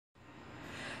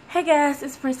Hey guys,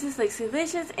 it's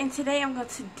PrincessLexiseLicious, and today I'm going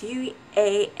to do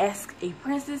a Ask a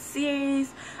Princess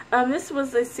series. This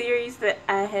was a series that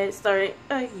I had started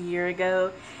a year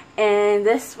ago, and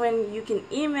that's when you can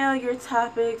email your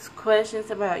topics,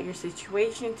 questions about your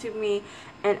situation to me,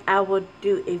 and I will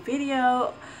do a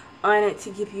video on it to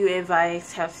give you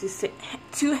advice how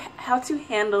to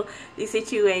handle the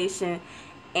situation.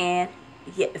 And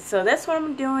yeah, so that's what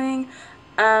I'm doing.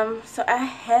 So I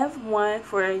have one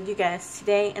for you guys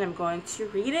today, and I'm going to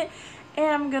read it, and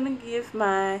I'm going to give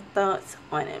my thoughts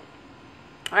on it.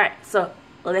 Alright, so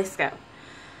let's go.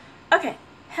 Okay,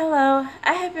 hello,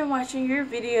 I have been watching your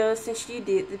videos since you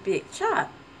did the big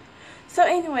chop. So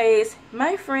anyways,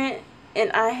 my friend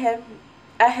and I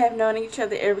have known each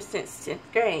other ever since 10th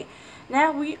grade.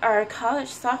 Now we are college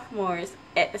sophomores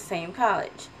at the same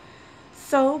college.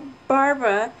 So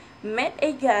Barbara met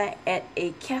a guy at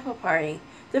a kappa party.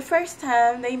 The first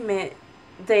time they met,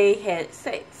 they had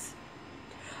sex.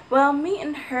 Well, me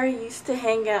and her used to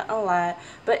hang out a lot,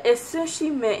 but as soon as she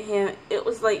met him, it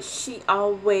was like she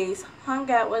always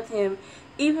hung out with him,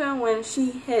 even when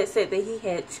she had said that he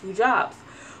had 2 jobs,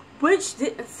 which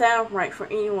didn't sound right for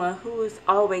anyone who was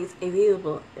always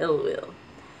available, LOL.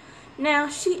 Now,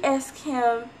 she asked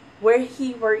him where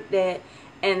he worked at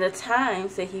and the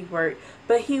times that he worked,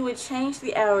 but he would change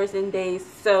the hours and days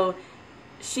so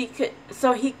she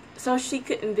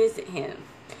couldn't visit him,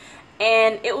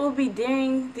 and it will be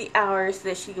during the hours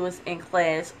that she was in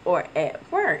class or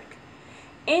at work.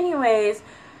 Anyways,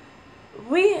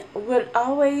 we would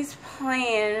always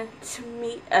plan to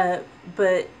meet up,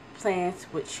 but plans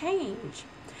would change.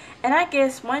 And I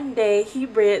guess one day he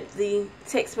read the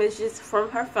text messages from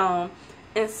her phone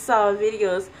and saw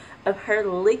videos of her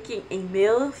licking a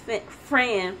male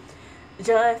friend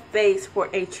John's face for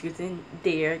a truth and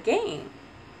dare game.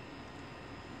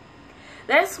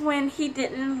 That's when he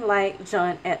didn't like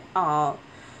John at all.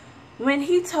 When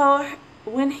he told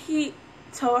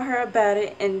her about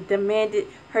it and demanded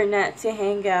her not to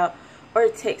hang out or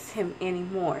text him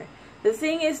anymore. The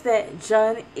thing is that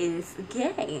John is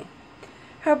gay.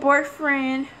 Her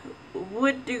boyfriend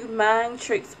would do mind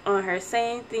tricks on her,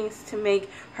 saying things to make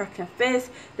her confess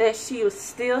that she was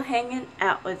still hanging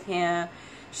out with him.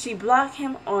 She blocked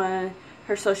him on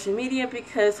her social media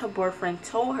because her boyfriend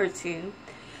told her to.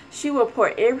 She would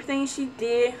report everything she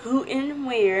did, who and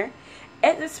where.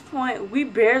 At this point, we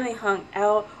barely hung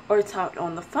out or talked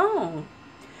on the phone.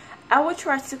 I would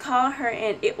try to call her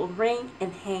and it would ring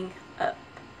and hang up.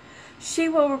 She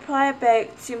will reply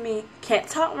back to me, "Can't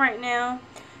talk right now."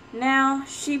 Now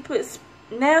he puts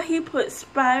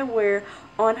spyware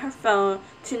on her phone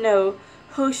to know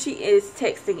who she is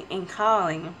texting and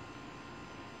calling.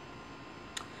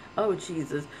 Oh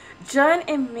Jesus. John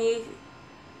and me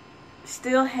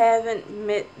still haven't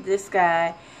met this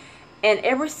guy, and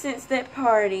ever since that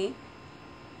party,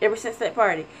 it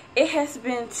has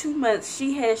been 2 months.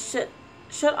 She has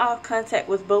shut off contact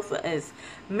with both of us.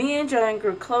 Me and John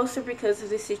grew closer because of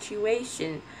the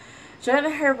situation. John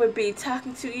and her would be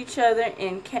talking to each other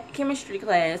in chemistry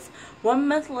class. 1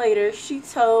 month later, she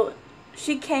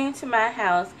came to my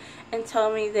house and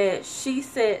told me that she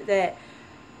said that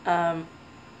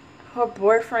her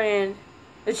boyfriend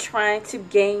was trying to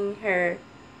gain her,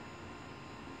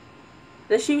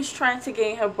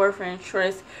 boyfriend's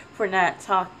trust for not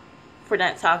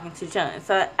talking to John.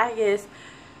 So I guess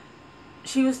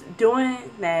she was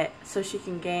doing that so she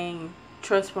can gain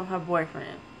trust from her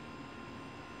boyfriend.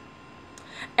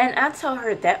 And I told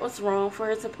her that was wrong for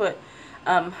her to put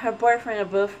her boyfriend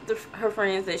above her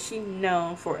friends that she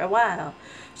known for a while.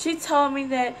 She told me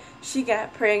that she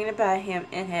got pregnant by him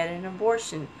and had an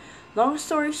abortion. Long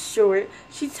story short,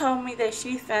 she told me that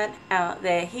she found out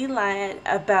that he lied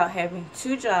about having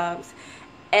 2 jobs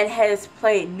and has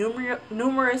played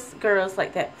numerous girls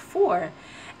like that before,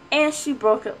 and she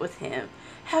broke up with him.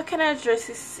 How can I address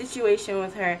this situation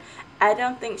with her? I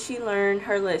don't think she learned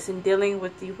her lesson dealing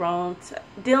with the wrong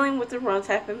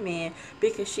type of man,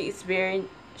 because she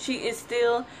is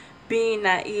still being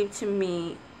naive to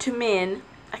men.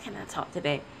 I cannot talk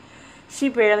today. She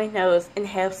barely knows and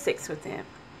have sex with them.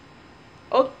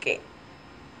 Okay.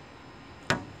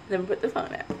 Let me put the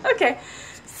phone out. Okay.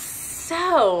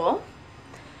 So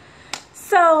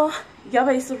y'all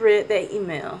basically read that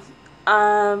email.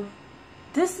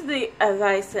 This is the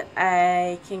advice that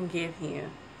I can give you.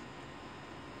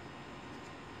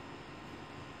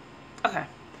 Okay.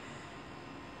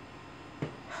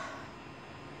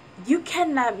 You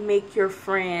cannot make your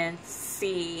friend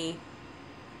see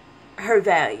her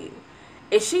value.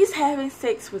 If she's having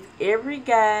sex with every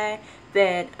guy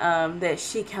that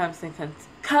she comes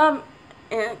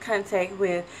in contact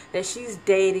with, that she's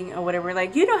dating or whatever.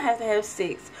 Like, you don't have to have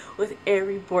sex with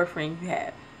every boyfriend you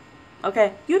have.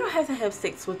 Okay? You don't have to have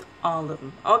sex with all of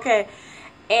them. Okay?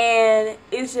 And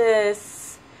it's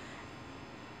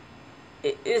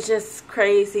just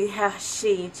crazy how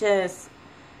she just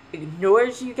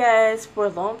ignores you guys for a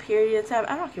long period of time.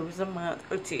 I don't care if it's a month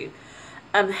or two.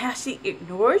 How she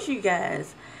ignores you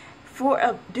guys for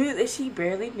a dude that she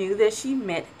barely knew, that she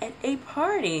met at a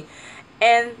party.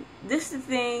 And this is the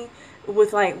thing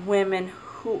with like women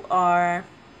who are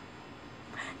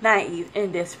naive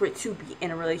and desperate to be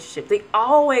in a relationship. They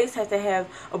always have to have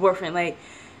a boyfriend. Like,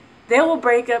 they will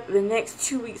break up the next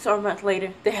 2 weeks or a month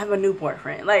later, they have a new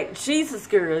boyfriend. Like, Jesus,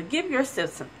 girl, give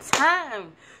yourself some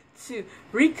time to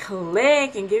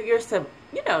recollect and give yourself,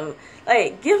 you know,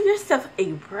 like, give yourself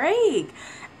a break.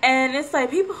 And it's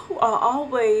like, people who are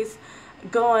always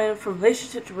going from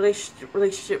relationship to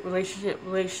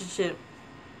relationship,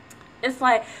 it's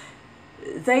like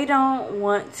they don't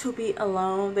want to be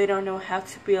alone. They don't know how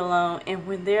to be alone. And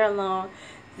when they're alone,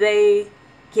 they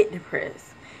get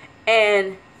depressed.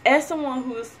 And as someone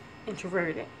who's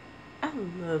introverted, I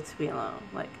love to be alone.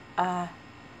 Like, I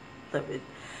love it.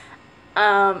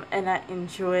 And I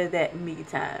enjoy that me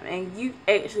time. And you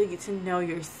actually get to know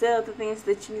yourself, the things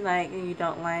that you like and you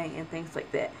don't like, and things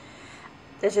like that.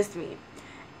 That's just me.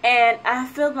 And I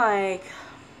feel like,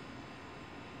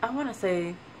 I want to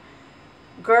say,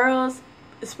 girls,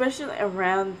 especially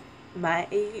around my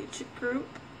age group,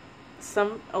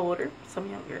 some older, some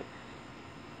younger,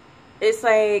 it's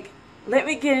like, let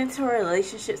me get into a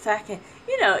relationship so I can,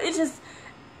 you know, it's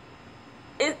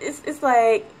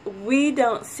like we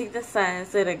don't see the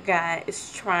signs that a guy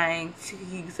is trying to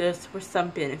use us for some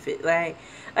benefit. Like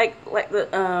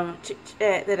the chit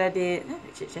chat that I did, not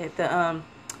the chit chat, the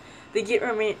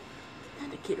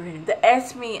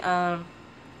Ask Me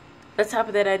the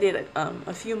topic that I did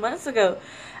a few months ago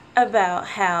about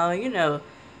how, you know,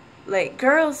 like,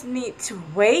 girls need to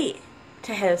wait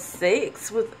to have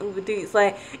sex with dudes.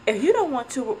 Like, if you don't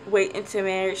want to wait into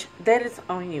marriage, that is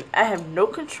on you. I have no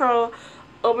control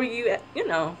over you. You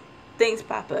know, things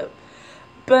pop up,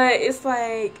 but it's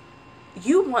like,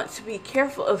 you want to be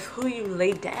careful of who you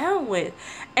lay down with.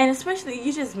 And especially,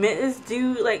 you just met this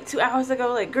dude like 2 hours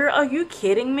ago. Like, girl, are you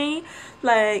kidding me?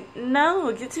 Like,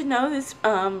 no, get to know this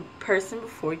person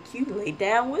before you lay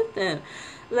down with them.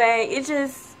 Like, it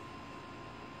just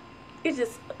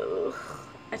ugh.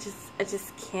 I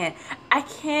just can't. I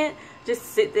can't just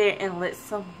sit there and let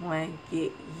someone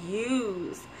get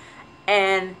used.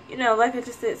 And, you know, like I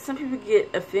just said, some people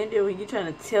get offended when you're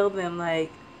trying to tell them,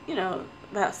 like, you know,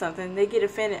 about something. They get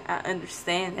offended. I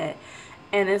understand that.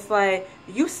 And it's like,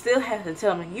 you still have to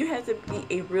tell them. You have to be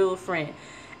a real friend.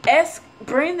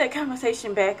 Bring that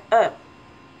conversation back up.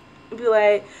 Be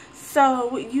like,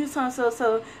 so you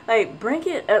so like, bring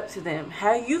it up to them,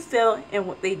 how you felt and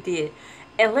what they did.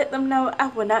 And let them know, I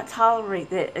will not tolerate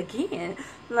that again.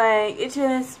 Like, it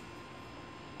just,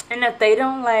 and if they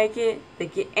don't like it, they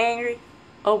get angry,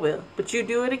 oh well. But you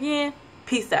do it again,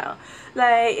 peace out.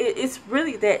 Like, it's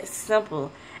really that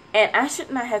simple. And I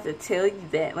should not have to tell you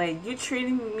that. Like, you're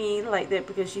treating me like that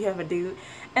because you have a dude.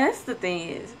 And that's the thing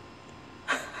is,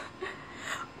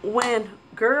 when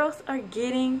girls are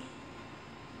getting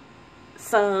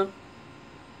some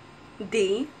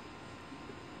D,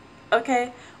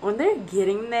 okay, when they're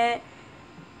getting that,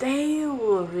 they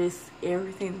will risk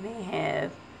everything they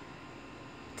have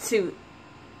to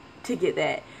get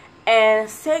that. And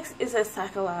sex is a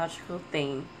psychological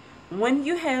thing. When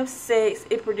you have sex,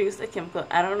 it produces a chemical.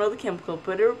 I don't know the chemical,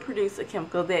 but it will produce a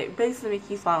chemical that basically makes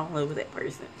you fall in love with that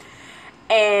person.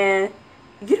 And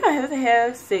you don't have to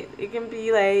have sex. It can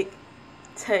be like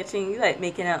touching, like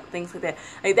making out, things like that.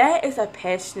 Like, that is a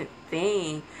passionate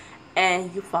thing.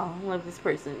 And you fall in love with this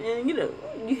person, and, you know,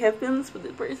 you have feelings for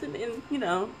this person, and, you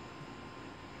know,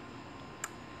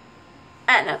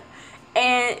 I know.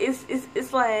 And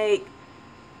it's like,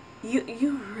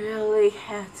 you really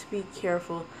have to be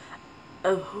careful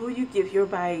of who you give your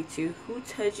body to, who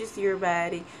touches your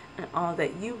body, and all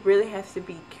that. You really have to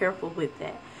be careful with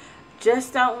that.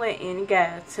 Just don't let any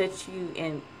guy touch you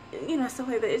and, you know, stuff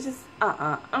like that. It's just,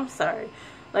 I'm sorry.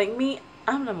 Like me,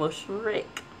 I'm an emotional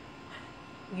wreck.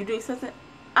 You do something,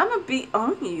 I'm gonna be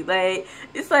on you. Like,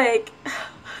 it's like,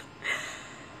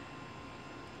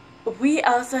 we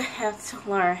also have to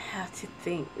learn how to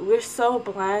think. We're so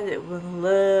blinded with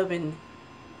love, and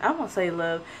I won't say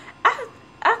love.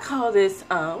 I call this,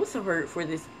 what's the word for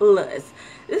this? Lust.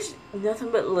 This is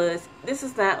nothing but lust. This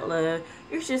is not love.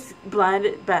 You're just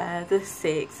blinded by the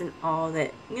sex and all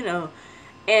that, you know.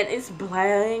 And it's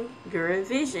blinding your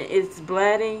vision. It's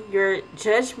blinding your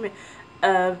judgment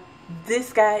of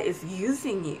this guy is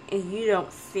using you and you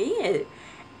don't see it.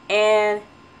 And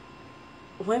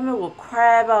women will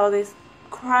cry about this,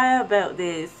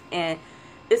 and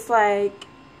it's like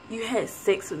you had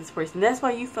sex with this person. That's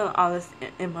why you feel all this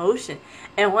emotion.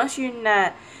 And once you're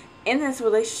not in this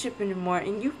relationship anymore,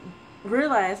 and you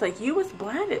realize like you was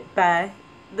blinded by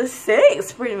the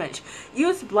sex, pretty much. You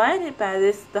was blinded by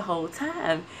this the whole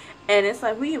time. And it's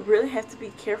like we really have to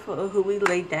be careful of who we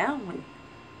lay down with.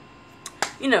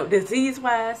 You know,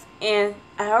 disease-wise and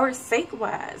our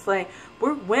sake-wise. Like,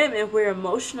 we're women, we're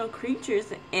emotional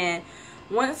creatures, and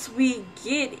once we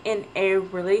get in a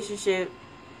relationship,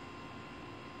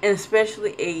 and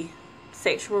especially a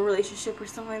sexual relationship or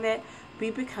something like that, we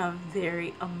become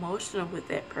very emotional with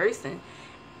that person.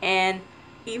 And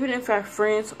even if our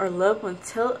friends or loved ones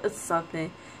tell us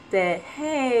something that,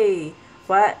 hey,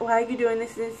 why are you doing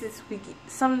this?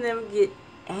 Some of them get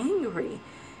angry,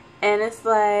 and it's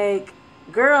like,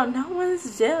 girl, no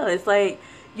one's jealous. Like,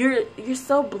 you're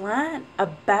so blind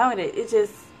about it. It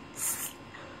just,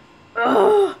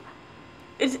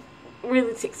 it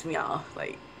really ticks me off.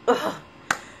 Like,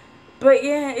 but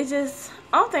yeah, it just,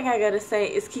 all thing I gotta say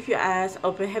is keep your eyes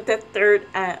open. Have that third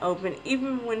eye open,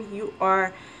 even when you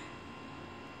are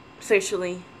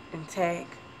sexually intact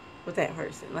with that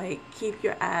person. Like, keep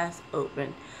your eyes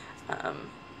open.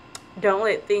 Don't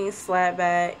let things slide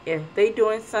by. If they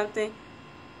doing something,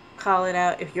 call it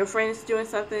out. If your friend is doing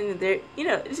something, they're, you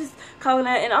know, just call it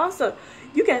out. And also,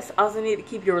 you guys also need to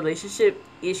keep your relationship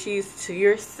issues to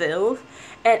yourself.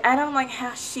 And I don't like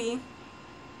how she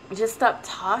just stopped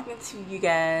talking to you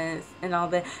guys and all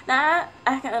that. Now,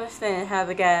 I can understand how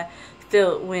the guy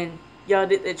felt when y'all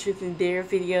did that Truth and Dare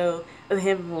video of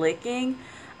him licking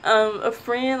a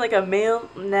friend, like a male.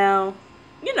 Now,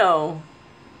 you know,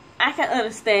 I can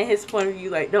understand his point of view,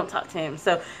 like, don't talk to him.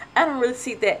 So I don't really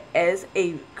see that as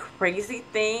a crazy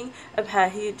thing of how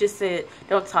he just said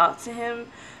don't talk to him.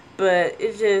 But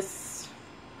it just,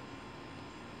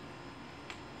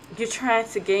 you're trying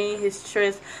to gain his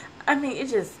trust. I mean, it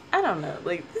just, I don't know,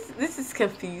 like, this is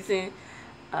confusing.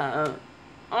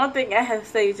 Only thing I have to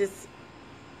say is just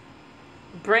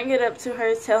bring it up to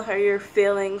her, tell her your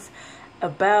feelings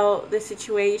about the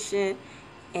situation,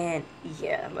 and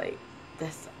yeah, like,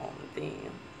 that's the only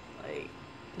thing. Like,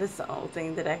 that's the only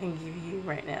thing that I can give you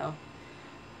right now.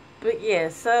 But yeah,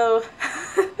 so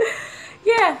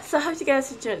yeah, so I hope you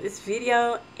guys enjoyed this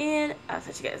video, and I'll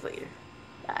touch you guys later.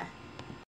 Bye.